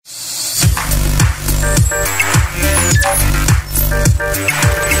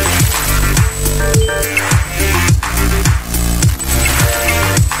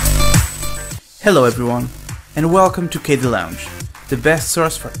Hello everyone, and welcome to KD Lounge, the best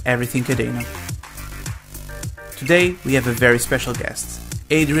source for everything Cardano. Today we have a very special guest,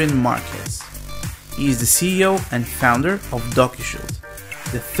 Adrian Marquez. He is the CEO and founder of Docushield,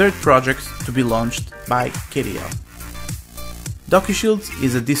 the third project to be launched by KDL. Docushield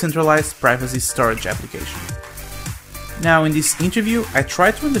is a decentralized privacy storage application. Now in this interview I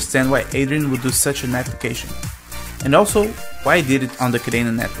tried to understand why Adrian would do such an application, and also why he did it on the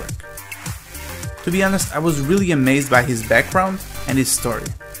Cardano network. To be honest, I was really amazed by his background and his story.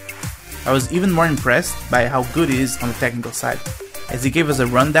 I was even more impressed by how good he is on the technical side, as he gave us a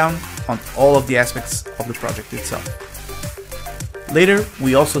rundown on all of the aspects of the project itself. Later,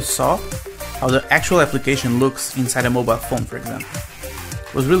 we also saw how the actual application looks inside a mobile phone, for example.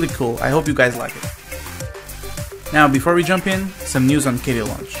 It was really cool. I hope you guys like it. Now, before we jump in, some news on KD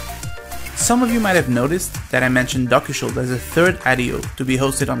Launch. Some of you might have noticed that I mentioned Docushield as a third IDO to be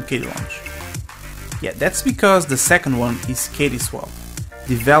hosted on KD Launch. Yeah, that's because the second one is KDSwap,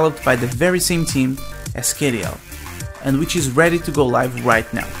 developed by the very same team as KDL, and which is ready to go live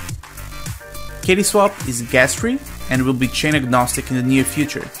right now. KDSwap is gas-free and will be chain agnostic in the near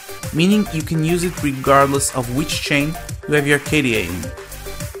future, meaning you can use it regardless of which chain you have your KDA in.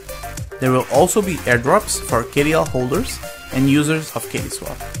 There will also be airdrops for KDL holders and users of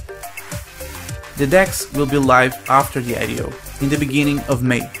KDSwap. The DEX will be live after the IDO, in the beginning of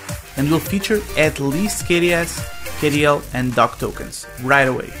May, and will feature at least KDS, KDL and DOC tokens right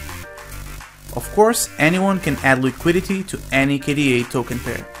away. Of course, anyone can add liquidity to any KDA token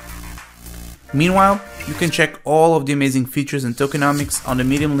pair. Meanwhile, you can check all of the amazing features and tokenomics on the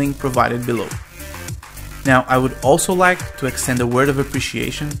Medium link provided below. Now, I would also like to extend a word of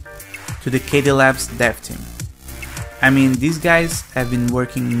appreciation to the KD Labs dev team. I mean, these guys have been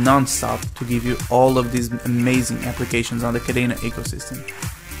working non-stop to give you all of these amazing applications on the Cardano ecosystem.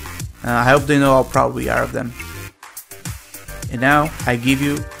 I hope they know how proud we are of them. And now, I give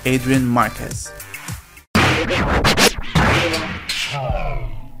you Adrian Marquez.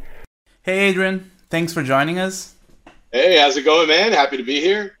 Hey Adrian, thanks for joining us. Hey, how's it going, man? Happy to be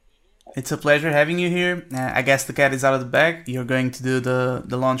here. It's a pleasure having you here. I guess the cat is out of the bag. You're going to do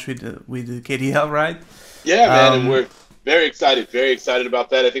the launch with the KDL, right? Yeah, man, and we're very excited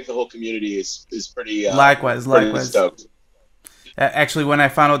about that. I think the whole community is pretty likewise. stoked. Actually, when I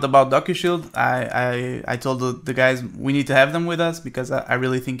found out about Docushield, I told the guys we need to have them with us because I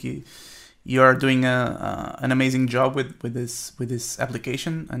really think you are doing an amazing job with this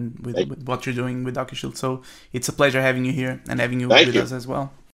application and with what you're doing with Docushield. So it's a pleasure having you here and having you with us as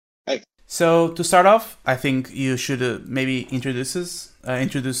well. Thanks. So to start off, I think you should maybe introduce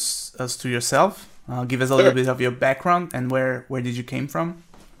us to yourself. Give us a little bit of your background and where did you came from?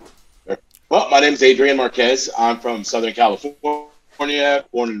 Well, my name is Adrian Marquez. I'm from Southern California,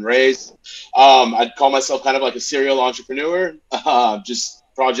 born and raised. I'd call myself kind of like a serial entrepreneur, just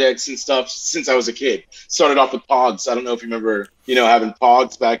projects and stuff since I was a kid. Started off with Pogs. I don't know if you remember, having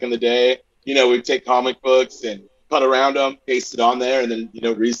Pogs back in the day. We'd take comic books and cut around them, paste it on there, and then,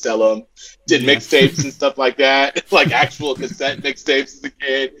 resell them. Did mixtapes and stuff like that, like actual cassette mixtapes as a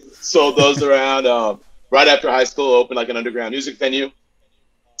kid. Sold those around. Right after high school, opened like an underground music venue.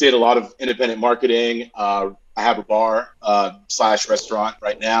 Did a lot of independent marketing. I have a bar / restaurant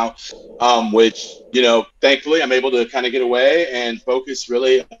right now, which, thankfully I'm able to kind of get away and focus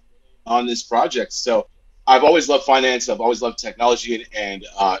really on this project. So I've always loved finance. I've always loved technology, and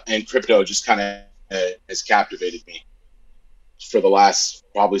crypto just kind of has captivated me for the last,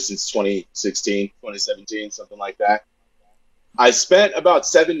 probably since 2016, 2017, something like that. I spent about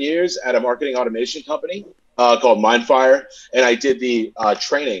 7 years at a marketing automation company called Mindfire, and I did the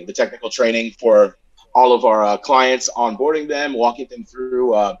technical training for all of our clients, onboarding them, walking them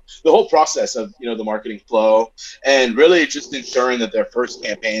through the whole process of the marketing flow, and really just ensuring that their first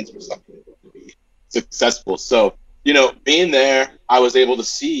campaigns were something that would be successful. So being there, I was able to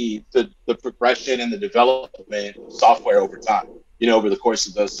see the progression and the development of software over time. Over the course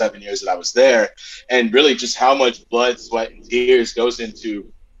of those 7 years that I was there, and really just how much blood, sweat, and tears goes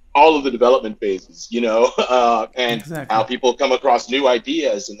into all of the development phases, and exactly. How people come across new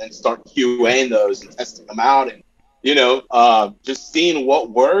ideas and then start QAing those and testing them out, and, just seeing what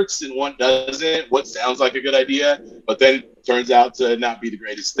works and what doesn't, what sounds like a good idea, but then turns out to not be the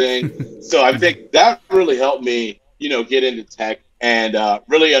greatest thing. So I think that really helped me, get into tech and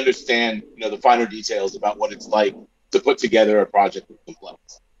really understand, the finer details about what it's like to put together a project that's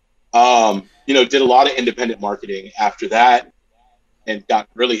complex. Did a lot of independent marketing after that and got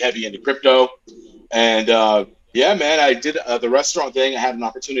really heavy into crypto. And Yeah, man, I did the restaurant thing. I had an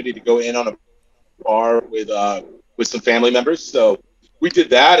opportunity to go in on a bar with some family members. So we did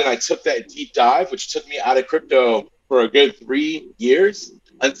that, and I took that deep dive, which took me out of crypto for a good 3 years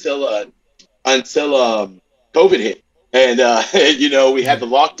until COVID hit, and we had Yeah. the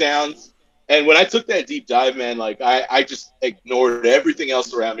lockdowns. And when I took that deep dive, man, like I just ignored everything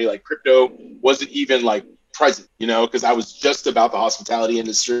else around me. Like crypto wasn't even like present, because I was just about the hospitality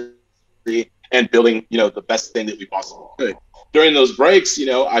industry and building, the best thing that we possibly could. During those breaks,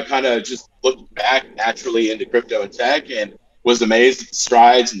 I kind of just looked back naturally into crypto and tech and was amazed at the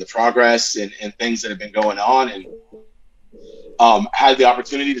strides and the progress and things that have been going on. And had the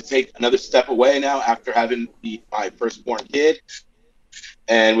opportunity to take another step away now after having my firstborn kid,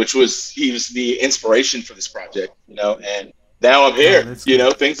 and he was the inspiration for this project, and now I'm Oh, here, that's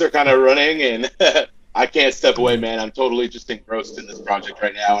good. things are kind of running, and I can't step away, Yeah. man. I'm totally just engrossed in this project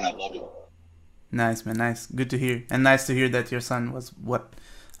right now, and I love Nice, man. Nice. Good to hear. And nice to hear that your son was what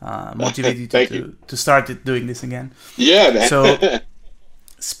motivated you Thank you. to start doing this again. Yeah, So, man.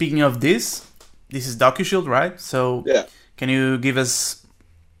 speaking of this is Docushield, right? So, Yeah. can you give us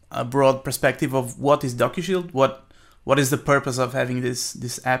a broad perspective of what is Docushield? What is the purpose of having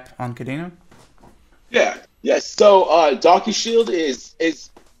this app on Cadena? Yeah, yes. So Docushield is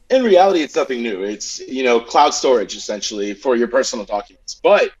in reality it's nothing new. It's cloud storage essentially for your personal documents,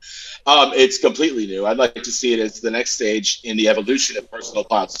 but it's completely new. I'd like to see it as the next stage in the evolution of personal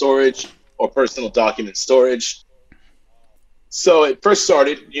cloud storage or personal document storage. So it first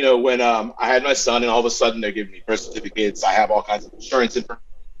started, when I had my son, and all of a sudden they're giving me birth certificates. I have all kinds of insurance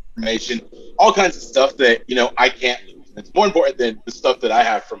information, all kinds of stuff that I can't lose. It's more important than the stuff that I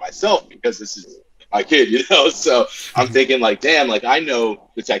have for myself because this is my kid, So I'm thinking like, damn, like I know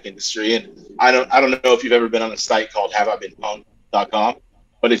the tech industry, and I don't know if you've ever been on a site called HaveIBeenPwned.com,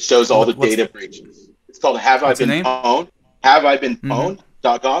 but it shows all the What's data breaches. It's called Have I what's the Been name? Pwned? Have I Been Mm-hmm.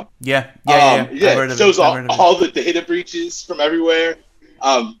 Pwned.com. Yeah. I've Yeah, heard it of it. shows I've heard of it. all the data breaches from everywhere.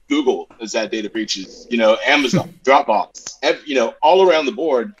 Google has had data breaches, Amazon, Dropbox, all around the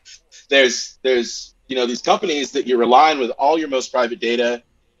board. There's these companies that you're relying with all your most private data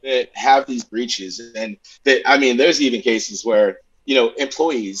that have these breaches, and that there's even cases where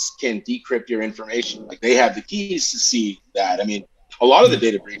employees can decrypt your information, like they have the keys to see that. A lot of the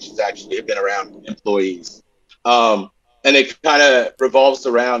Yeah. data breaches actually have been around employees. And it kind of revolves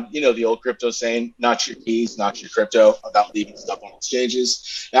around, the old crypto saying, not your keys, not your crypto, about leaving stuff on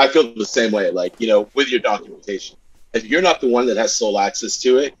exchanges. And I feel the same way, like, with your documentation. If you're not the one that has sole access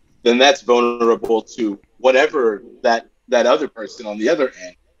to it, then that's vulnerable to whatever that other person on the other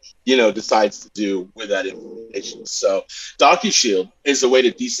end, decides to do with that information. So Docushield is a way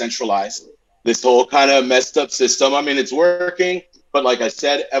to decentralize this whole kind of messed up system. It's working, but like I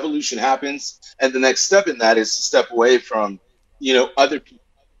said, evolution happens. And the next step in that is to step away from, other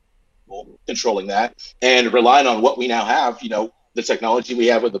people controlling that and relying on what we now have, the technology we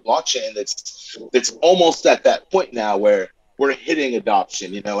have with the blockchain that's almost at that point now where we're hitting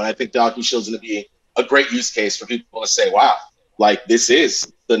adoption, and I think DocuShield is going to be a great use case for people to say, wow, like this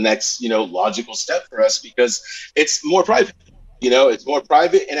is the next, logical step for us because it's more private, it's more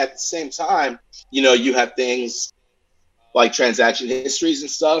private. And at the same time, you have things like transaction histories and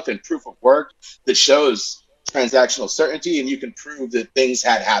stuff and proof of work that shows transactional certainty, and you can prove that things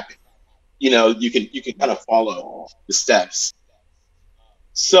had happened. You can kind of follow the steps.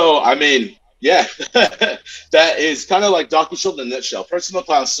 So yeah, that is kind of like DocuShield in a nutshell. Personal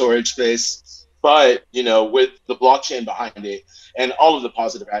cloud storage space, but with the blockchain behind it and all of the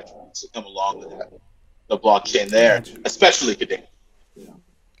positive attributes that come along with that, the blockchain there, Gotcha. especially Kadena.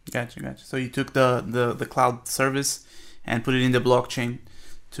 Gotcha. So you took the cloud service and put it in the blockchain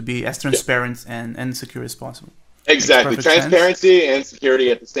to be as Yeah, transparent and secure as possible. Makes exactly. perfect sense. Transparency and security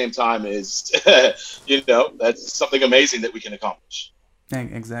at the same time is, that's something amazing that we can accomplish.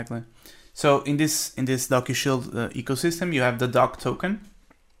 Exactly. So in this DocuShield ecosystem, you have the Doc token,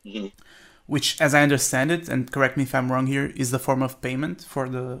 Hmm. which, as I understand it, and correct me if I'm wrong here, is the form of payment for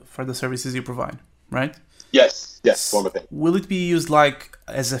the services you provide, right? Yes, form of thing. Will it be used like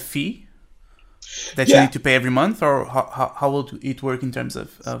as a fee that you Yeah. need to pay every month, or how will it work in terms of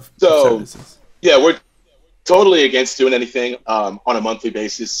So services? yeah, we're totally against doing anything on a monthly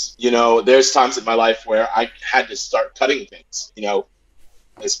basis. There's times in my life where I had to start cutting things,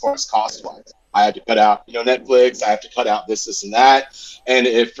 as far as cost wise. I had to cut out, Netflix. I have to cut out this, and that. And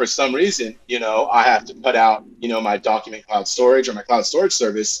if for some reason, I have to cut out, my document cloud storage or my cloud storage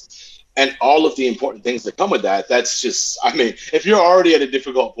service and all of the important things that come with that, that's just, if you're already at a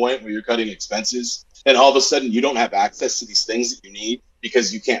difficult point where you're cutting expenses and all of a sudden you don't have access to these things that you need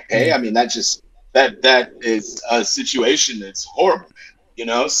because you can't pay, Yeah. that just that is a situation that's horrible,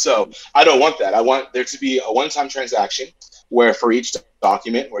 man. So I don't want that. I want there to be a one-time transaction where for each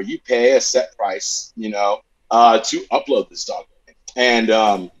document where you pay a set price, to upload this document.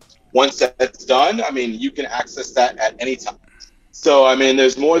 And once that's done, I mean, you can access that at any time. So, I mean,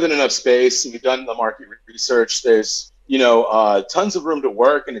 there's more than enough space. We've done the market research. There's, tons of room to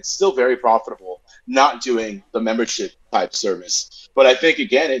work, and it's still very profitable not doing the membership type service. But I think,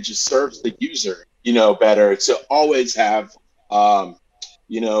 again, it just serves the user, better to always have,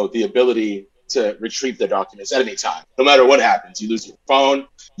 the ability to retrieve their documents at any time, no matter what happens. You lose your phone,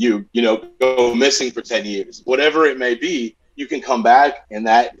 go missing for 10 years, whatever it may be, you can come back and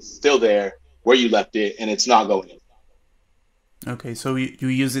that's still there where you left it and it's not going in. Okay, so you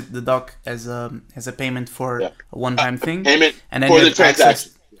use the doc as a payment for a one-time thing, payment and then for you the have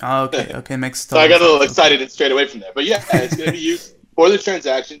access. transaction. Oh, okay, makes So I got a little sense. excited and straight away from there. But yeah, it's going to be used for the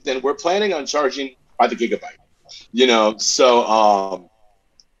transactions, and we're planning on charging by the gigabyte. So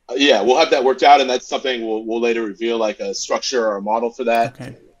yeah, we'll have that worked out, and that's something we'll later reveal, like a structure or a model for that.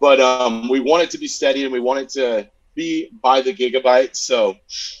 Okay. But we want it to be steady, and we want it to be by the gigabyte. So,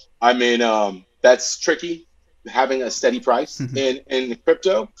 I mean, that's tricky, having a steady price in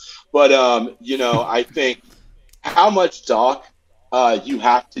crypto. But I think how much doc you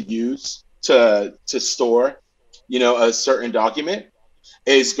have to use to store, a certain document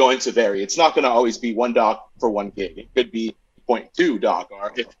is going to vary. It's not going to always be one doc for 1 gig. It could be 0.2 doc,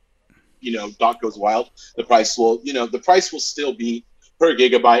 or if doc goes wild, the price will still be per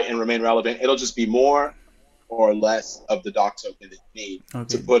gigabyte and remain relevant. It'll just be more or less of the doc token that you need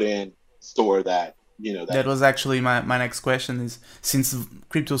to put in, store that. That was actually my next question, is since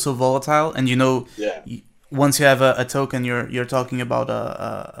crypto is so volatile, and once you have a token, you're talking about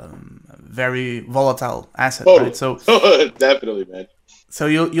a very volatile asset, right? So definitely, man. So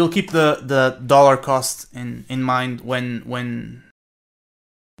you'll keep the dollar cost in mind when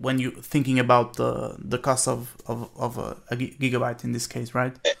you're thinking about the cost of a gigabyte in this case,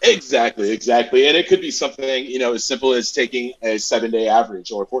 right? Exactly. And it could be something, as simple as taking a 7-day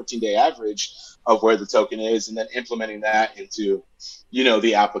average or a 14-day average of where the token is, and then implementing that into,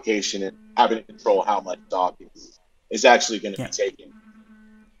 the application and having to control how much doc is actually going to be taken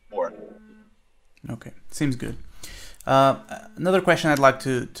for. Okay, seems good. Another question I'd like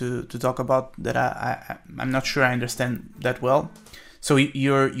to talk about that I'm not sure I understand that well. So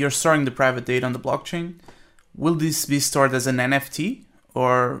you're storing the private data on the blockchain. Will this be stored as an NFT,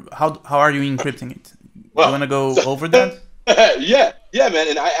 or how are you encrypting it? Well, you want to go over that? Yeah, man.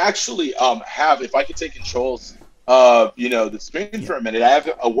 And I actually have, if I could take controls of the screen for a minute, I have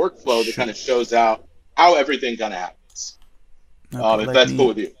a workflow that kind of shows out how everything kind of happens. Okay, if that's cool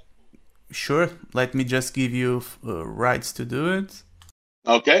with you. Sure. Let me just give you rights to do it.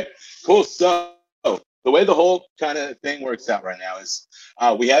 Okay, cool. So the way the whole kind of thing works out right now is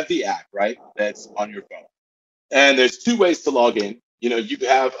we have the app, right? That's on your phone. And there's 2 ways to log in. You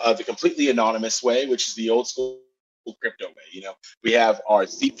have the completely anonymous way, which is the old school crypto way. We have our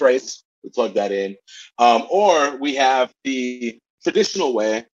seed phrase, we plug that in. Or we have the traditional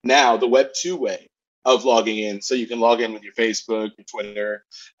way now, the Web 2 way of logging in. So you can log in with your Facebook, your Twitter,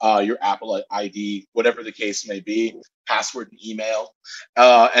 your Apple ID, whatever the case may be, password and email,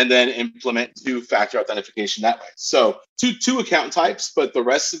 and then implement 2-factor authentication that way. So two account types, but the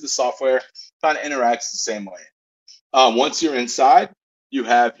rest of the software kind of interacts the same way. Once you're inside, you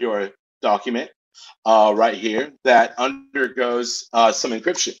have your document right here that undergoes some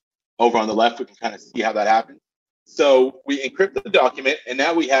encryption. Over on the left, we can kind of see how that happens. So we encrypt the document, and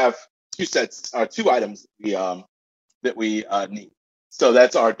now we have 2 items that we need. So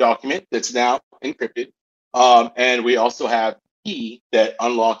that's our document that's now encrypted, and we also have key that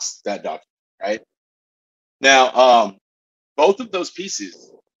unlocks that document. Right now, both of those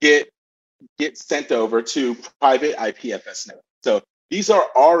pieces get sent over to private IPFS networks. So these are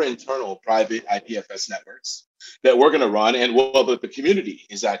our internal private IPFS networks that we're going to run, and the community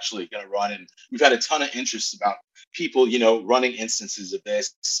is actually going to run. And we've had a ton of interest about people, running instances of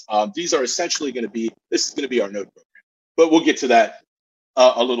this. These are essentially this is going to be our node program, but we'll get to that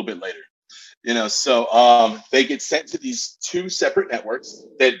a little bit later. So they get sent to these 2 separate networks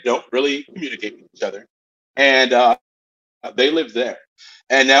that don't really communicate with each other, and they live there.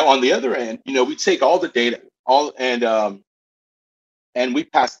 And now on the other end, we take all the data, and we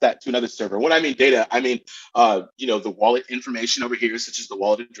pass that to another server. When I mean data, I mean, the wallet information over here, such as the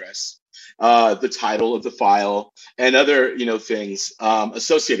wallet address, the title of the file, and other, things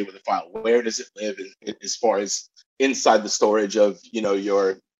associated with the file. Where does it live as far as inside the storage of,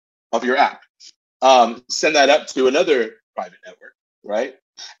 your app? Send that up to another private network, right?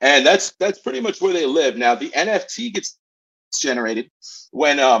 And that's pretty much where they live. Now the NFT gets generated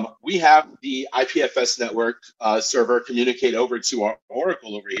when we have the IPFS network server communicate over to our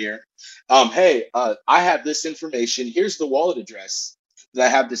Oracle over here. Hey, I have this information. Here's the wallet address that I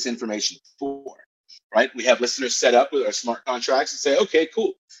have this information for. Right? We have listeners set up with our smart contracts and say, okay,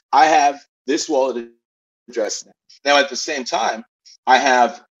 cool. I have this wallet address now. Now, at the same time, I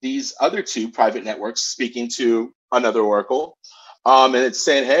have these other two private networks speaking to another Oracle, and it's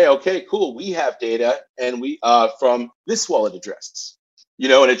saying, "Hey, okay, cool. We have data, and we from this wallet address,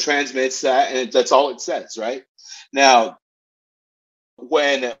 and it transmits that, and that's all it says, right? Now,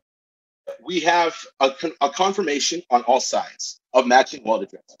 when we have a confirmation on all sides of matching wallet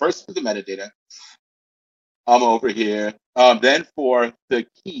address, first for the metadata, over here, then for the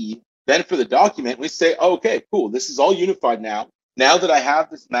key, then for the document, we say, okay, cool. This is all unified now. Now that I have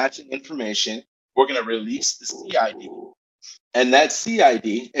this matching information, we're going to release the CID. And that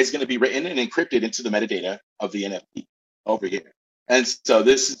CID is going to be written and encrypted into the metadata of the NFT over here. And so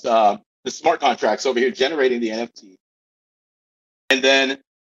this is the smart contracts over here generating the NFT. And then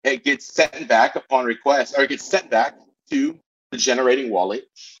it gets sent back upon request, or it gets sent back to the generating wallet.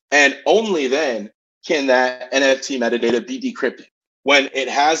 And only then can that NFT metadata be decrypted when it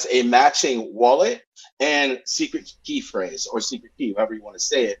has a matching wallet and secret key phrase or secret key, however you want to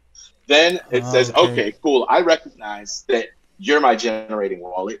say it. Then it says, okay, cool. I recognize that you're my generating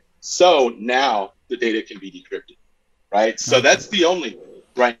wallet. So now the data can be decrypted, right? So that's the only way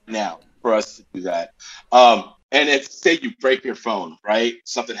right now for us to do that. And if, say, you break your phone, right?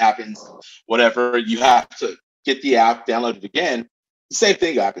 Something happens, whatever, you have to get the app, download it again. The same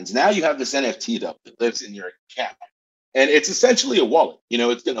thing happens. Now you have this NFT that lives in your account. And it's essentially a wallet.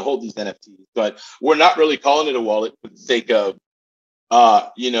 It's going to hold these NFTs. But we're not really calling it a wallet for the sake of,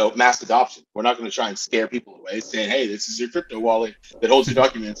 mass adoption. We're not going to try and scare people away saying, hey, this is your crypto wallet that holds your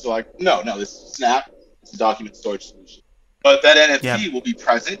documents. So like, no, this is Snap. It's a document storage solution. But that NFT will be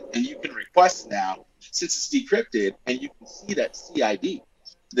present, and you can request now, since it's decrypted, and you can see that CID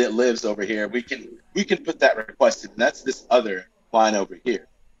that lives over here. We can put that request in. That's this other line over here.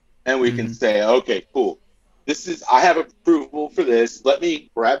 And we can say, okay, cool. I have approval for this. Let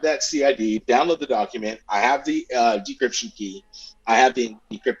me grab that CID, download the document. I have the decryption key. I have the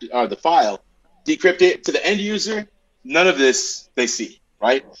encrypted or the file. Decrypt it to the end user. None of this they see,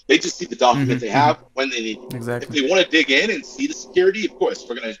 right? They just see the document they have when they need it. Exactly. If they want to dig in and see the security, of course,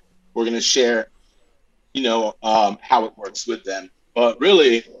 we're gonna share, how it works with them. But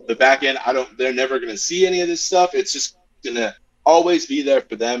really, the back end, they're never gonna see any of this stuff. It's just gonna always be there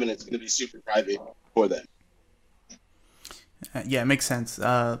for them, and it's gonna be super private for them. Yeah, it makes sense.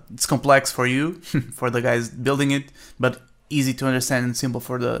 It's complex for you, for the guys building it, but easy to understand and simple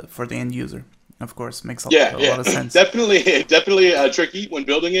for the end user. Of course, makes a lot of sense. Definitely tricky when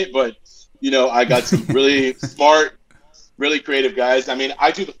building it, but I got some really smart, really creative guys. I mean,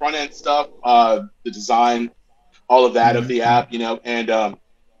 I do the front end stuff, the design, all of that of the app, and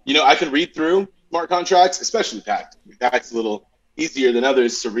I can read through smart contracts, especially Pact. Pact's a little easier than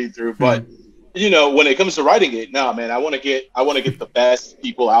others to read through, but when it comes to writing it, no, man, I want to get the best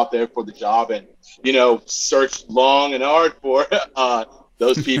people out there for the job, and search long and hard for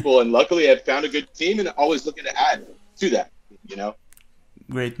those people, and luckily I've found a good team, and always looking to add to that.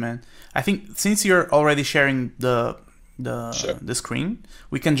 Great, man. I think since you're already sharing the screen,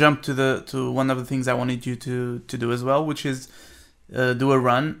 we can jump to one of the things I wanted you to do as well, which is do a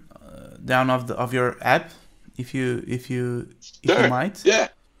run down of your app, if you might. Yeah.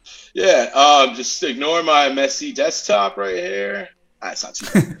 Just ignore my messy desktop right here. That's not too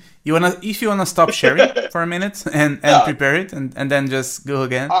bad. If you wanna stop sharing for a minute and prepare it and then just go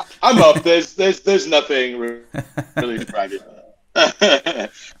again. I'm up. There's nothing really private.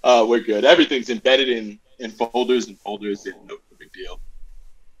 We're good. Everything's embedded in folders and no big deal.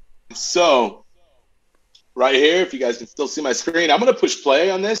 So right here, if you guys can still see my screen, I'm gonna push play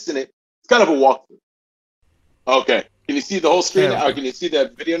on this, and it's kind of a walkthrough. Okay. Can you see the whole screen? Or can you see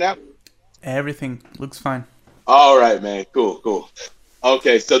the video now? Everything looks fine. All right, man. Cool.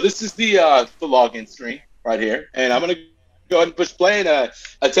 Okay, so this is the login screen right here, and I'm gonna go ahead and push play and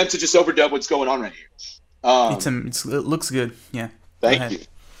attempt to just overdub what's going on right here. It looks good. Yeah. Thank you.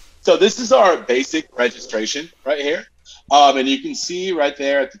 So this is our basic registration right here, and you can see right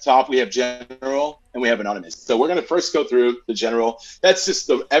there at the top we have general and we have anonymous. So we're gonna first go through the general. That's just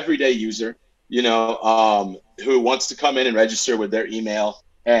the everyday user, who wants to come in and register with their email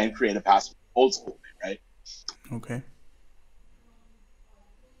and create a password, old school way, right? Okay.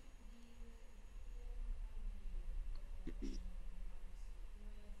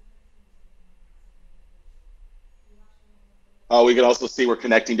 We can also see we're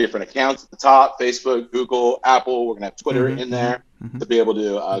connecting different accounts at the top: Facebook, Google, Apple. We're gonna have Twitter Mm-hmm, in mm-hmm, there mm-hmm. to be able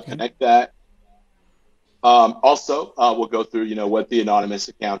to Okay. connect that. Also, we'll go through, what the anonymous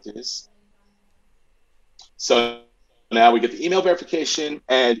account is. So now we get the email verification,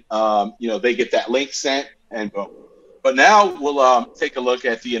 and they get that link sent, and boom. But now we'll take a look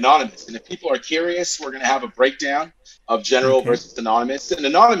at the anonymous, and if people are curious, we're going to have a breakdown of general Okay. versus anonymous. And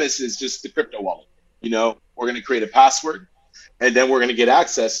anonymous is just the crypto wallet. We're going to create a password, and then we're going to get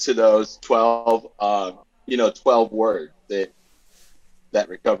access to those 12 words, that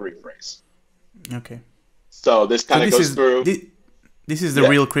recovery phrase. Okay. So this So kind of goes through. this is the Yeah.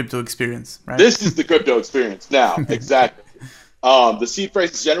 real crypto experience, right? This is the crypto experience now. Exactly. The seed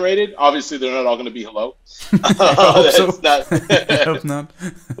phrase is generated. Obviously, they're not all going to be hello. I hope so. Not. I hope not.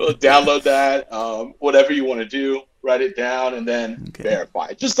 We'll download that. Whatever you want to do, write it down, and then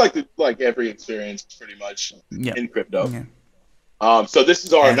verify. Just like every experience, pretty much in crypto. Yeah. So this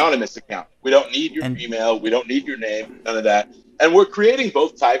is our anonymous account. We don't need your email. We don't need your name. None of that. And we're creating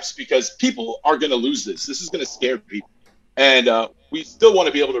both types because people are going to lose this. This is going to scare people. And we still want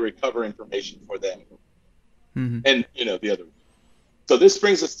to be able to recover information for them. Mm-hmm. And, the other. So this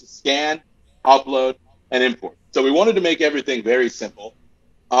brings us to scan, upload, and import. So we wanted to make everything very simple.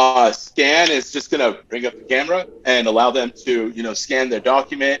 Scan is just going to bring up the camera and allow them to, scan their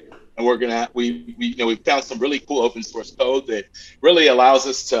document. And we're going to, we found some really cool open source code that really allows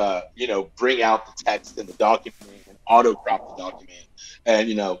us to, bring out the text in the document and auto crop the document and,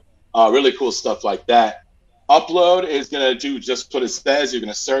 really cool stuff like that. Upload is going to do just what it says. You're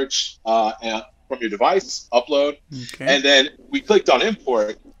going to search from your device, upload. Okay. And then we clicked on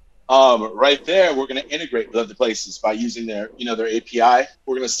import. Right there, we're going to integrate with other places by using their API.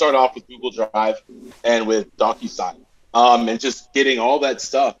 We're going to start off with Google Drive and with DocuSign, and just getting all that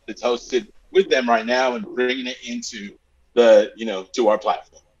stuff that's hosted with them right now and bringing it into to our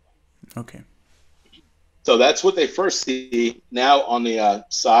platform. Okay. So that's what they first see. Now on the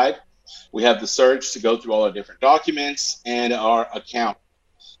side, we have the search to go through all our different documents and our account.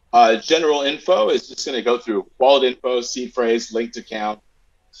 General info is just going to go through wallet info, seed phrase, linked account,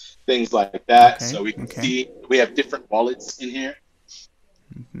 things like that. Okay. So we can see we have different wallets in here.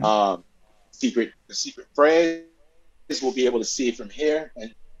 Mm-hmm. The secret phrase we'll be able to see from here,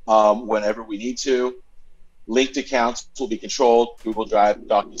 and whenever we need to. Linked accounts will be controlled, Google Drive,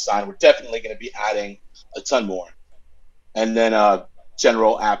 DocuSign. We're definitely going to be adding a ton more. And then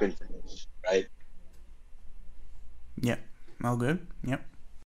general app information, right? Yeah, all good. Yep.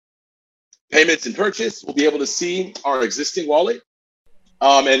 Payments and purchase, we'll be able to see our existing wallet.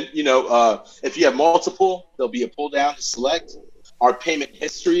 And, if you have multiple, there'll be a pull down to select. Our payment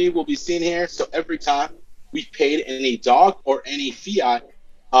history will be seen here. So every time we've paid any doc or any fiat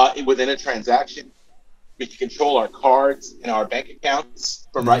within a transaction, we can control our cards and our bank accounts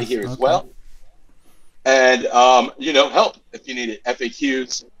from right here as well. And, help if you need it.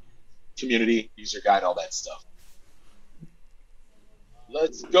 FAQs, community, user guide, all that stuff.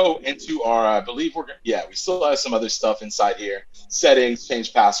 Let's go into our, I believe we still have some other stuff inside here. Settings,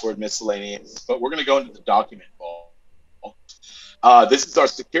 change password, miscellaneous, but we're going to go into the document vault. This is our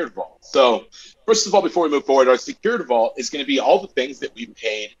secured vault. So first of all, before we move forward, our secured vault is going to be all the things that we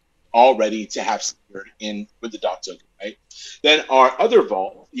paid already to have secured in with the doc token, right? Then our other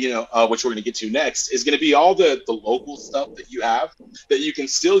vault, which we're going to get to next, is going to be all the local stuff that you have that you can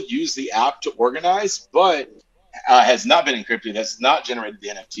still use the app to organize, but has not been encrypted, has not generated the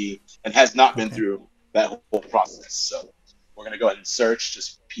NFT, and has not been through that whole process. So we're going to go ahead and search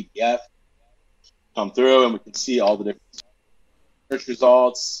just PDF, come through, and we can see all the different search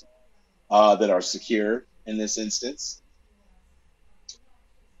results that are secure in this instance.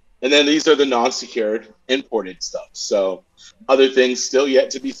 And then these are the non-secured imported stuff. So other things still yet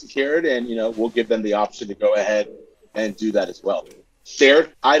to be secured, and we'll give them the option to go ahead and do that as well.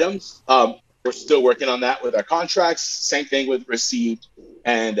 Shared items, we're still working on that with our contracts. Same thing with received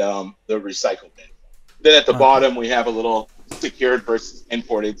and the recycle bin. Then at the bottom, we have a little secured versus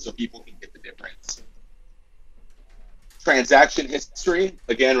imported so people can get the difference. Transaction history,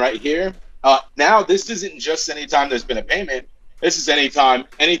 again, right here. Now, this isn't just any time there's been a payment. This is anytime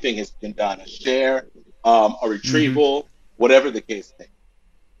anything has been done, a share, a retrieval, whatever the case may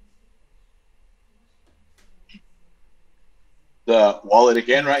be. The wallet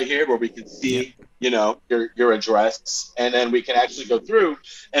again right here where we can see, your address, and then we can actually go through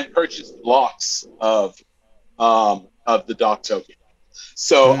and purchase blocks of the doc token.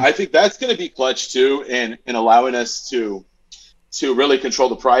 So I think that's going to be clutch too in allowing us to really control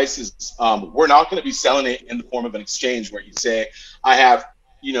the prices. We're not going to be selling it in the form of an exchange where you say, I have,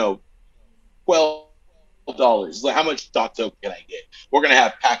 12 dollars. Like, how much dot token can I get? We're gonna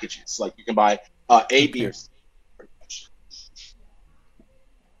have packages. Like, you can buy A, B, Okay. or C. Pretty much.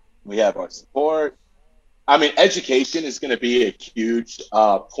 We have our support. I mean, education is going to be a huge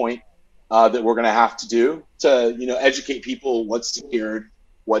point that we're going to have to do to, educate people what's secured,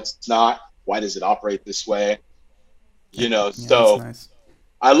 what's not, why does it operate this way, Yeah, that's So nice.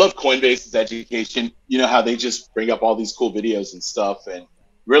 I love Coinbase's education. You know how they just bring up all these cool videos and stuff and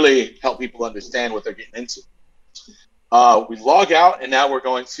really help people understand what they're getting into. We log out, and now we're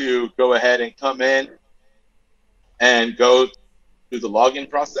going to go ahead and come in and go through the login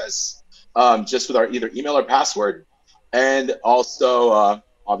process, just with our either email or password, and also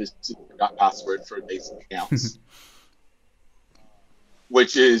obviously forgot password for basic accounts,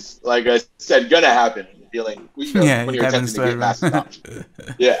 which is, like I said, gonna happen. Feeling, Yeah, when it you're happens attempting to to get mass everyone. adoption.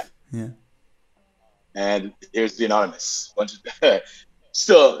 Yeah, Yeah. and here's the anonymous.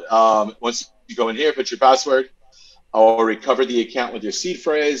 Still, once you go in here, put your password, or recover the account with your seed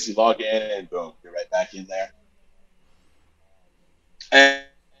phrase. You log in, and boom, you're right back in there.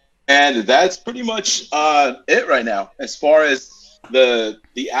 And that's pretty much it right now as far as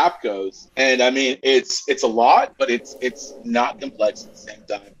the app goes. And I mean, it's a lot, but it's not complex at the same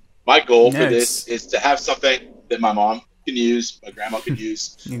time. My goal No, for this it's is to have something that my mom can use, my grandma can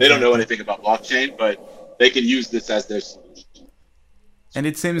use. They don't know exactly. anything about blockchain, but they can use this as their solution. And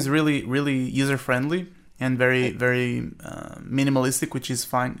it seems really, really user friendly and very, very minimalistic, which is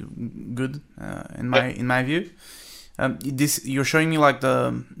fine, good Yep. in my view. This you're showing me like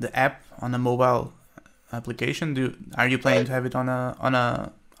the app on a mobile application. Are you planning to have it on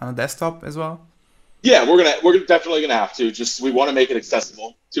a desktop as well? Yeah, we're definitely gonna have to. Just we want to make it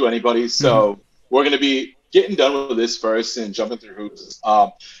accessible to anybody. Mm-hmm. So we're gonna be getting done with this first and jumping through hoops.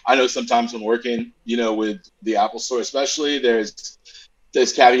 I know sometimes when working, with the Apple Store, especially, there's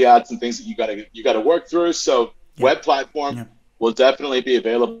caveats and things that you gotta work through. So Yeah, web platform yeah, will definitely be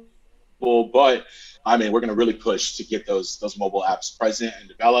available, but I mean we're gonna really push to get those mobile apps present and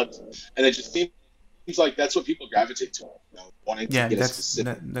developed, and it just seems like that's what people gravitate to, wanting to yeah. get a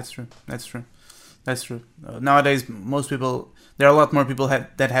specific. That's true. That's true. That's true. Nowadays, most people there are a lot more people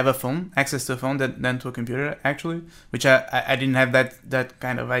that have a phone, access to a phone than to a computer actually. Which I didn't have that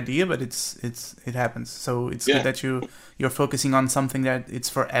kind of idea, but it happens. So it's good Yeah. that you're focusing on something that it's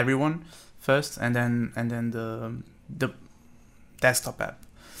for everyone first, and then the desktop app.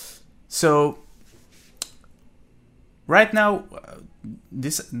 So right now,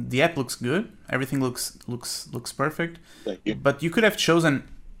 the app looks good. Everything looks perfect. Thank you. But you could have chosen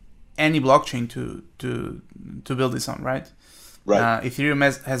any blockchain to build this on, right? Right. Ethereum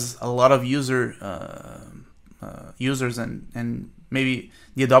has a lot of users, and maybe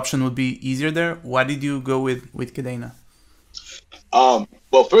the adoption would be easier there. Why did you go with Cadena? Well,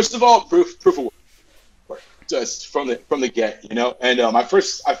 first of all, proof of work, just from the get, And I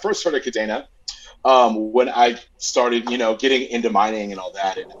first heard of Cadena when I started, getting into mining and all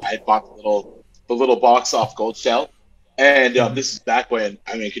that, and I had bought the little box off Gold Shell, and Mm-hmm. this is back when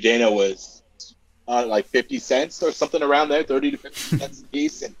Cadena was like 50 cents or something around there, 30 to 50 cents a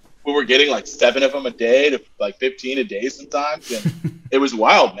piece, and we were getting like 7 of them a day to like 15 a day sometimes, and it was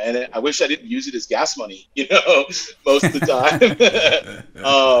wild, man. I wish I didn't use it as gas money, most of the time.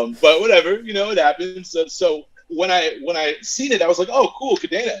 But whatever, it happens. So when I seen it, I was like, oh, cool,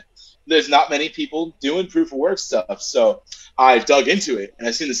 Cadena. There's not many people doing proof of work stuff, so I dug into it and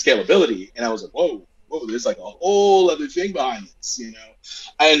I seen the scalability, and I was like, whoa, there's like a whole other thing behind this.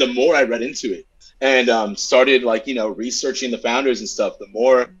 And the more I read into it and started like researching the founders and stuff, the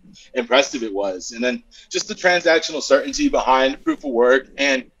more impressive it was. And then just the transactional certainty behind proof of work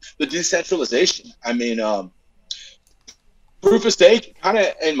and the decentralization. I mean, proof of stake kind of,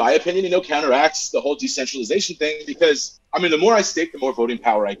 in my opinion, counteracts the whole decentralization thing, because I mean, the more I stake, the more voting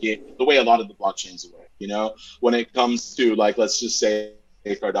power I get, the way a lot of the blockchains work. When it comes to, like, let's just say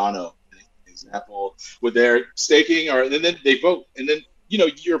Cardano, example, with their staking, or and then they vote, and then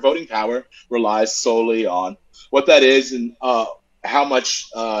your voting power relies solely on what that is, and how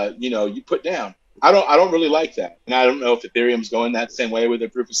much you put down. I don't really like that, and I don't know if Ethereum's going that same way with their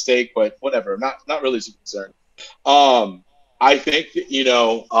proof of stake, but whatever. I'm not really too concerned. I think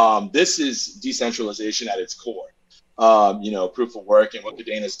that, this is decentralization at its core. Proof of work and what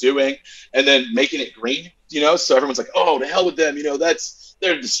Cadena is doing, and then making it green. So everyone's like, "Oh, to hell with them!"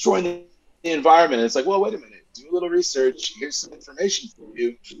 They're destroying the environment. And it's like, well, wait a minute, do a little research. Here's some information for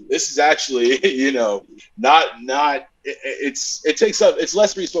you. This is actually, not. It takes up. It's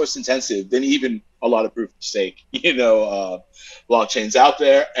less resource intensive than even a lot of proof of stake, blockchains out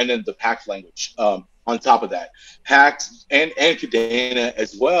there, and then the packed language. On top of that, packed and Cadena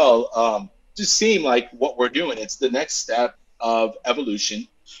as well. just seem like what we're doing. It's the next step of evolution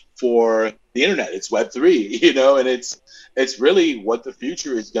for the internet. It's Web three, and it's really what the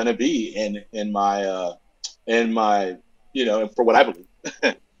future is going to be in my and for what I believe.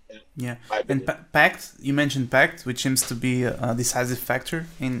 Yeah, and Pact, you mentioned Pact, which seems to be a decisive factor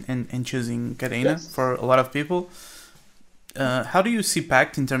in choosing Cadena Yes. for a lot of people. How do you see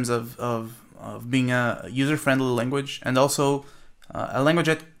Pact in terms of being a user-friendly language, and also a language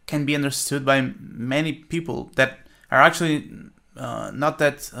that can be understood by many people that are actually not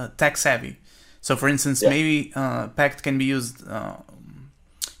that tech-savvy? So, for instance, Yeah. maybe Pact can be used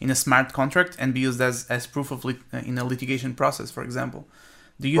in a smart contract and be used as proof of in a litigation process, for example.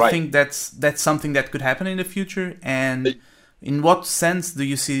 Do you Right. think that's something that could happen in the future? And in what sense do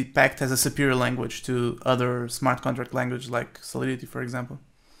you see Pact as a superior language to other smart contract language like Solidity, for example?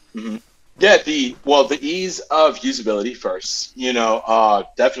 Mm-hmm. Yeah, the ease of usability first,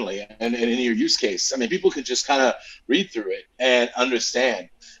 definitely, and in your use case, I mean, people can just kind of read through it and understand,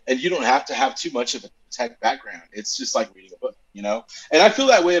 and you don't have to have too much of a tech background. It's just like reading a book. And I feel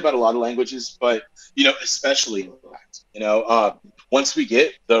that way about a lot of languages, but especially in fact, once we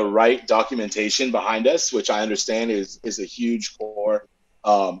get the right documentation behind us, which I understand is a huge core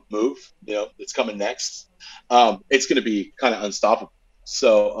move, that's coming next, it's going to be kind of unstoppable.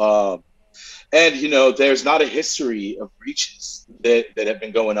 So. And there's not a history of breaches that have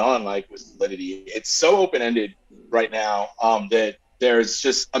been going on like with Solidity. It's so open ended right now that there's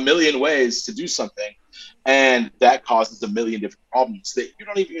just a million ways to do something, and that causes a million different problems that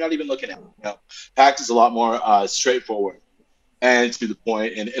you're not even looking at. Pact is a lot more straightforward and to the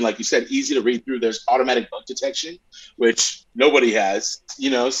point, and like you said, easy to read through. There's automatic bug detection, which nobody has.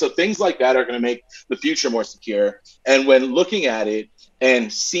 So things like that are going to make the future more secure. And when looking at it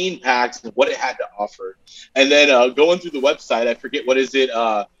and seeing Pact and what it had to offer, and then going through the website, I forget what is it,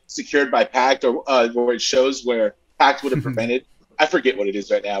 secured by Pact, or where it shows where Pact would have prevented. I forget what it is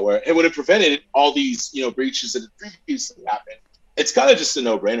right now, where it would have prevented all these breaches that had previously happened. It's kind of just a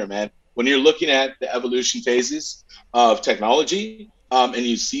no-brainer, man. When you're looking at the evolution phases of technology, and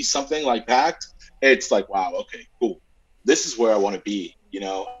you see something like Pact, it's like, wow, okay, cool. This is where I want to be.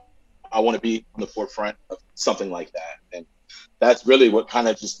 I want to be on the forefront of something like that. And that's really what kind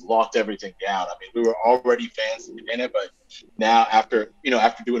of just locked everything down. I mean, we were already fans of Cadena, but now after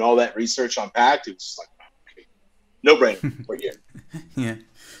doing all that research on Pact, it was just like, okay, no brainer. We're here. Yeah.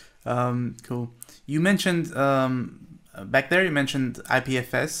 Cool. You mentioned back there. You mentioned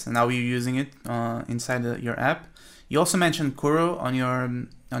IPFS, and how you're using it inside your app. You also mentioned Kuro on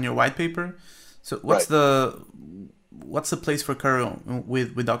your white paper. So what's the place for Kuro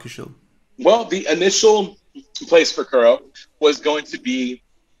with Docushield? Well, the initial place for Kuro was going to be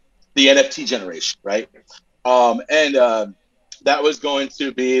the NFT generation, right? And that was going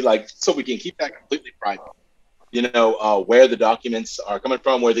to be like, so we can keep that completely private. Where the documents are coming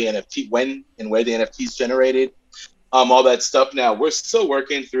from, where the NFT, when and where the NFT is generated, all that stuff. Now we're still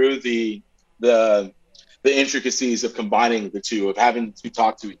working through the intricacies of combining the two, of having to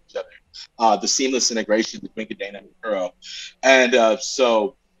talk to each other, the seamless integration between Cadena and Kuro, and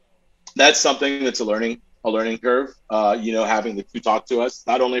so that's something that's a learning curve. Having the two talk to us,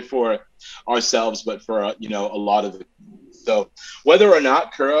 not only for ourselves but for a lot of the. So whether or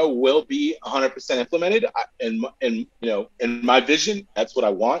not Kuro will be 100% implemented, in my vision, that's what I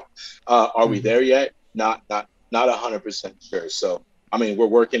want. Are we there yet? Not 100% sure. So I mean, we're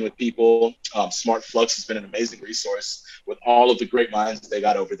working with people. Smart Flux has been an amazing resource with all of the great minds they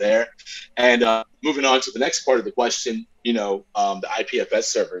got over there. And moving on to the next part of the question, the IPFS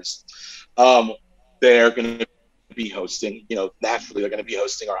servers, they're going to be hosting, naturally they're going to be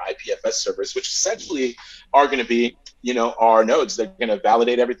hosting our IPFS servers, which essentially are going to be, our nodes. They're going to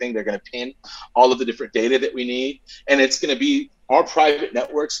validate everything. They're going to pin all of the different data that we need. And it's going to be our private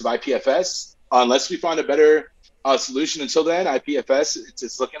networks of IPFS, unless we find a better solution. Until then, IPFS,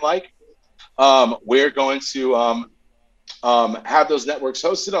 it's looking like we're going to have those networks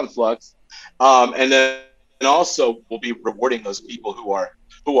hosted on Flux, and then also we'll be rewarding those people who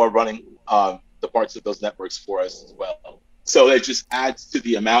are running the parts of those networks for us as well. So it just adds to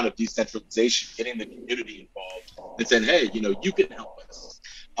the amount of decentralization, getting the community involved, and saying, hey, you can help us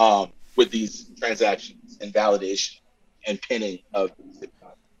with these transactions and validation and pinning of.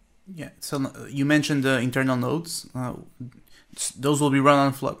 Yeah. So you mentioned the internal nodes. Those will be run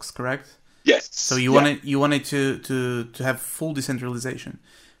on Flux, correct? Yes. So you wanted to have full decentralization.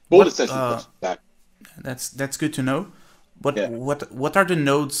 Full decentralization. That's good to know. But what are the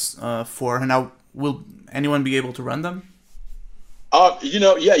nodes for? And how will anyone be able to run them?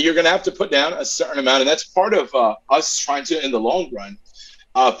 You're going to have to put down a certain amount, and that's part of us trying to, in the long run,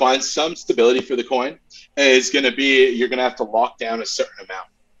 find some stability for the coin is going to be you're going to have to lock down a certain amount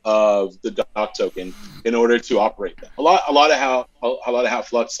of the Doc token in order to operate them. A lot of how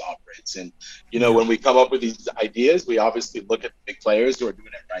Flux operates, and Yeah. when we come up with these ideas, we obviously look at the big players who are doing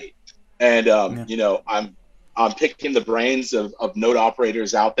it right, and Yeah. I'm picking the brains of node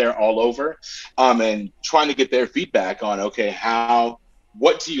operators out there all over, and trying to get their feedback on okay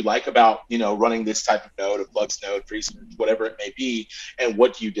what do you like about running this type of node, a Flux node, research, whatever it may be, and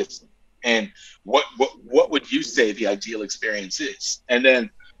what do you dislike, and what would you say the ideal experience is, and then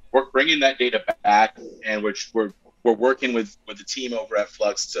we're bringing that data back, and we're working with the team over at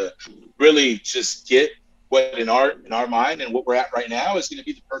Flux to really just get what in our mind and what we're at right now is going to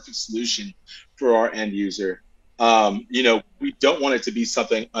be the perfect solution for our end user. We don't want it to be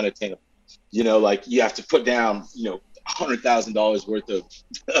something unattainable. Like you have to put down, $100,000 worth of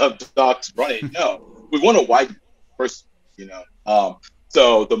docs to run it. No, we want to widen first.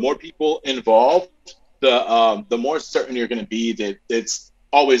 So the more people involved, the more certain you're going to be that it's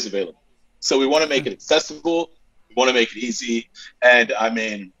always available. So we want to make it accessible. We want to make it easy. And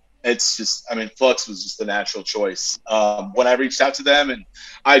Flux was just the natural choice. When I reached out to them, and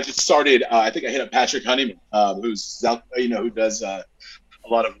I just started, I think I hit up Patrick Honeyman, who does a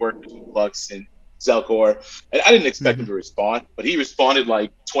lot of work between Flux and Zelcore. And I didn't expect him to respond, but he responded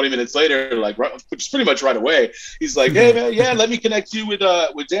like 20 minutes later, which is pretty much right away. He's like, "Hey man, yeah, let me connect you with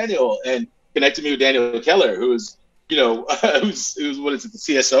Daniel," and connected me with Daniel Keller, who's what is it, the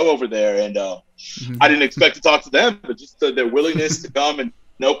CSO over there. And I didn't expect to talk to them, but just their willingness to come and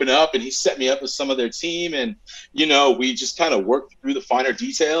open up. And he set me up with some of their team, and we just kind of worked through the finer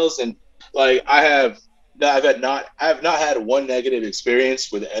details. And like I have not had one negative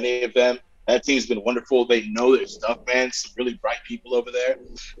experience with any of them. That team's been wonderful. They know their stuff, man. Some really bright people over there,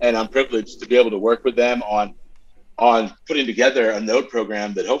 and I'm privileged to be able to work with them on putting together a node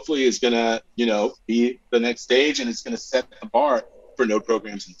program that hopefully is going to, be the next stage, and it's going to set the bar for node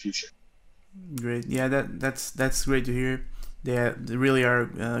programs in the future. Great. Yeah, that's great to hear. They really are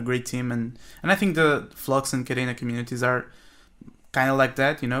a great team, and I think the Flux and Cadena communities are kind of like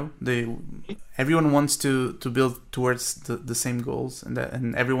that. Everyone wants to build towards the same goals,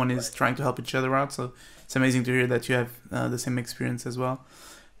 and everyone is trying to help each other out. So it's amazing to hear that you have the same experience as well.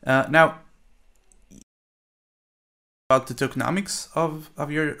 Now, about the tokenomics of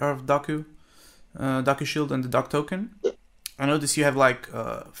Docushield and the Doc token. I notice you have like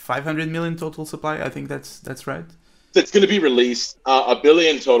 500 million total supply. I think that's right. It's going to be released $1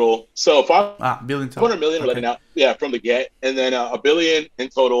 billion total. So billion total. 500 million letting out, from the get, and then $1 billion in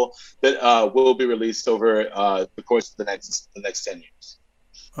total that will be released over the course of the next 10 years.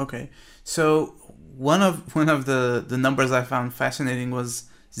 Okay, so one of the numbers I found fascinating was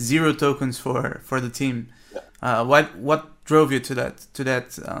 0 tokens for the team. Yeah. What drove you to that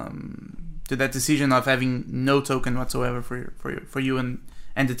decision of having no token whatsoever for you and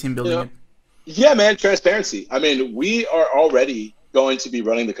the team building it? Yeah, man, transparency. I mean, we are already going to be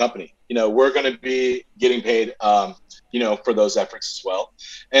running the company. We're going to be getting paid, for those efforts as well.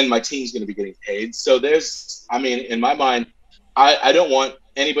 And my team's going to be getting paid. So in my mind, I don't want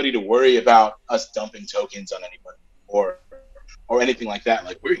anybody to worry about us dumping tokens on anybody or anything like that.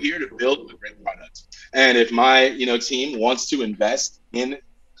 Like, we're here to build a great product. And if my, team wants to invest in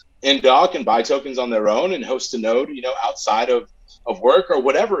Doc and buy tokens on their own and host a node, outside of work or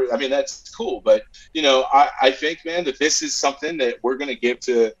whatever, I mean, that's cool. But, I think, man, that this is something that we're going to give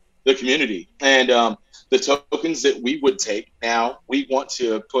to the community. And the tokens that we would take now, we want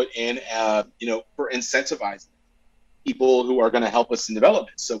to put in, for incentivizing people who are going to help us in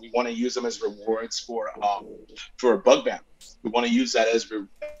development. So we want to use them as rewards for bug bounties. We want to use that as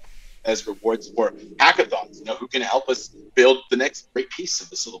rewards for hackathons, who can help us build the next great piece of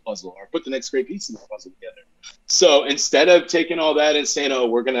this little puzzle or put the next great piece of the puzzle together. So instead of taking all that and saying, oh,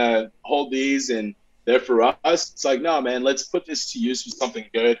 we're going to hold these and they're for us, it's like, no, man, let's put this to use for something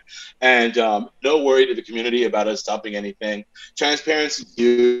good. And no worry to the community about us dumping anything. Transparency is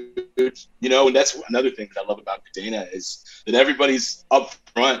huge, and that's another thing that I love about Cadena is that everybody's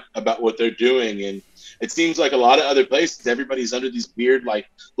upfront about what they're doing. And it seems like a lot of other places, everybody's under these weird, like,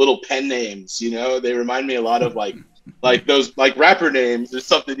 little pen names, They remind me a lot of, like those, like, rapper names or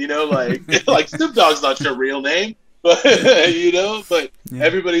something, like Snoop Dogg's not your real name, but, but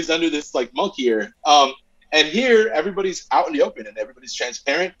everybody's under this, like, monkeyer. And here, everybody's out in the open and everybody's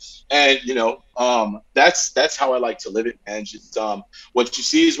transparent. And, that's how I like to live it. And just what you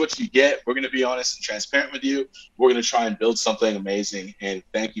see is what you get. We're going to be honest and transparent with you. We're going to try and build something amazing. And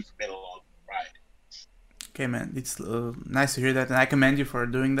thank you for being along. Okay, man, it's nice to hear that, and I commend you for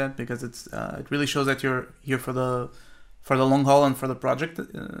doing that because it really shows that you're here for the for the long haul and for the project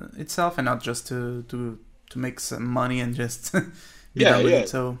itself, and not just to make some money and just be done with it.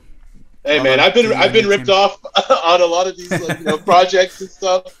 So, hey man, I've been ripped off on a lot of these projects and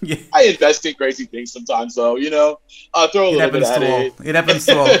stuff. Yeah. I invest in crazy things sometimes, though. I'll throw a little bit at it. It happens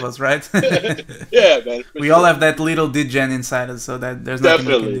to all of us, right? Yeah, man. We all have that little degen inside us, so that there's nothing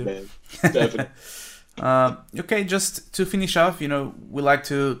we can do. Man. Definitely. Okay, just to finish off, we like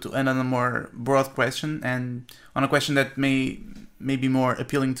to end on a more broad question, and on a question that may be more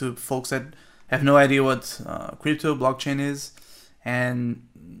appealing to folks that have no idea what crypto blockchain is, and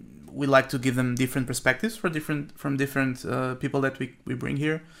we like to give them different perspectives from different people that we bring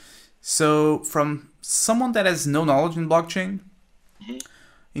here. So from someone that has no knowledge in blockchain, mm-hmm.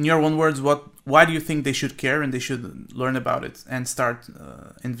 in your own words, why do you think they should care and they should learn about it and start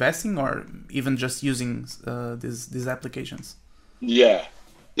investing or even just using these applications? Yeah,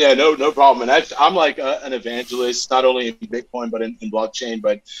 no problem. And I'm like an evangelist, not only in Bitcoin but in blockchain.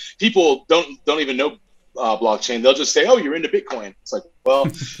 But people don't even know blockchain. They'll just say, "Oh, you're into Bitcoin." It's like, well,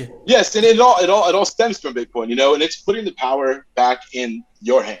 yes, and it all stems from Bitcoin, and it's putting the power back in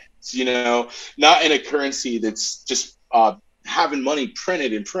your hands. Not in a currency that's just having money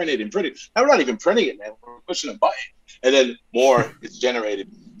printed. Now we're not even printing it, man. We're pushing a button, and then more is generated.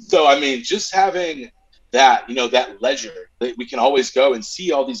 So I mean, just having that, that ledger that we can always go and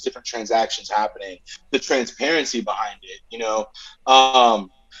see all these different transactions happening, the transparency behind it,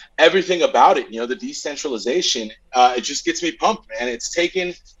 everything about it, the decentralization, it just gets me pumped, man. It's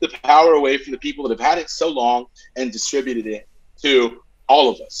taken the power away from the people that have had it so long and distributed it to all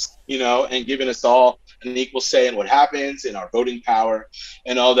of us, and given us all an equal say in what happens, in our voting power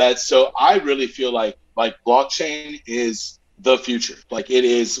and all that. So I really feel like blockchain is the future. Like, it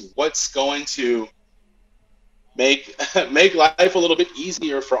is what's going to make life a little bit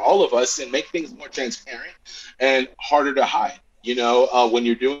easier for all of us and make things more transparent and harder to hide, when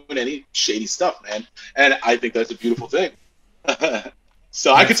you're doing any shady stuff, man. And I think that's a beautiful thing.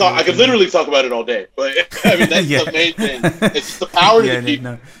 So I could literally talk about it all day, but I mean, that's the main thing. It's the power to the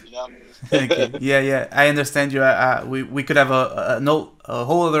people. Okay. Yeah, I understand you. We could have a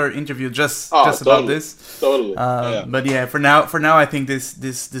whole other interview just about this. Totally. But yeah, for now, I think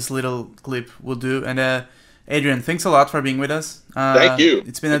this little clip will do. And Adrian, thanks a lot for being with us. Thank you.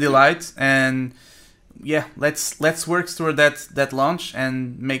 It's been a delight, and yeah, let's work toward that launch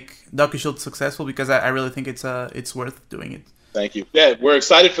and make Docushield successful, because I really think it's worth doing it. Thank you. Yeah, we're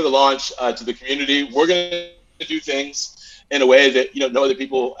excited for the launch to the community. We're going to do things in a way that no other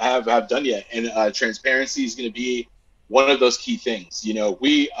people have done yet, and transparency is going to be one of those key things.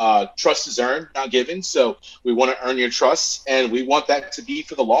 We trust is earned, not given. So we want to earn your trust, and we want that to be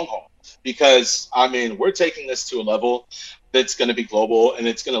for the long haul, because I mean, we're taking this to a level that's going to be global, and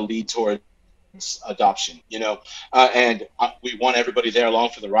it's going to lead towards adoption. And we want everybody there along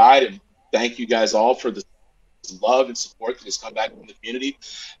for the ride. And thank you guys all for the love and support that has come back from the community.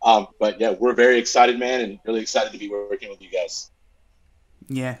 But yeah, we're very excited, man, and really excited to be working with you guys.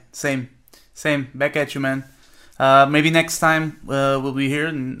 Yeah, same. Back at you, man. Maybe next time we'll be here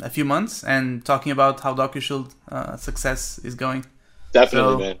in a few months and talking about how Docushield success is going.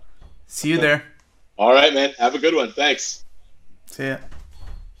 Definitely, man. See you there. All right, man. Have a good one. Thanks. See ya.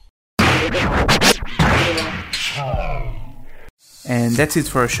 And that's it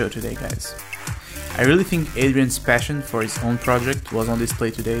for our show today, guys. I really think Adrian's passion for his own project was on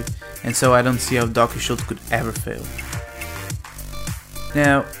display today, and so I don't see how Docushield could ever fail.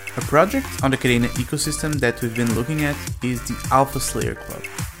 Now, a project on the Cadena ecosystem that we've been looking at is the Alpha Slayer Club.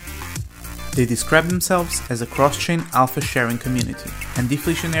 They describe themselves as a cross-chain alpha sharing community and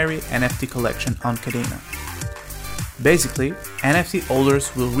deflationary NFT collection on Cadena. Basically, NFT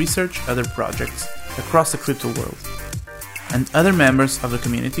holders will research other projects across the crypto world, and other members of the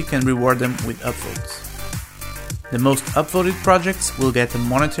community can reward them with upvotes. The most upvoted projects will get a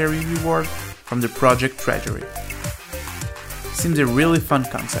monetary reward from the project treasury. Seems a really fun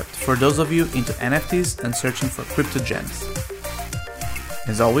concept for those of you into NFTs and searching for crypto gems.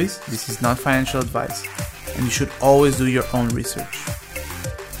 As always, this is not financial advice, and you should always do your own research.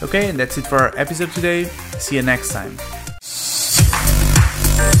 Okay, and that's it for our episode today. See you next time.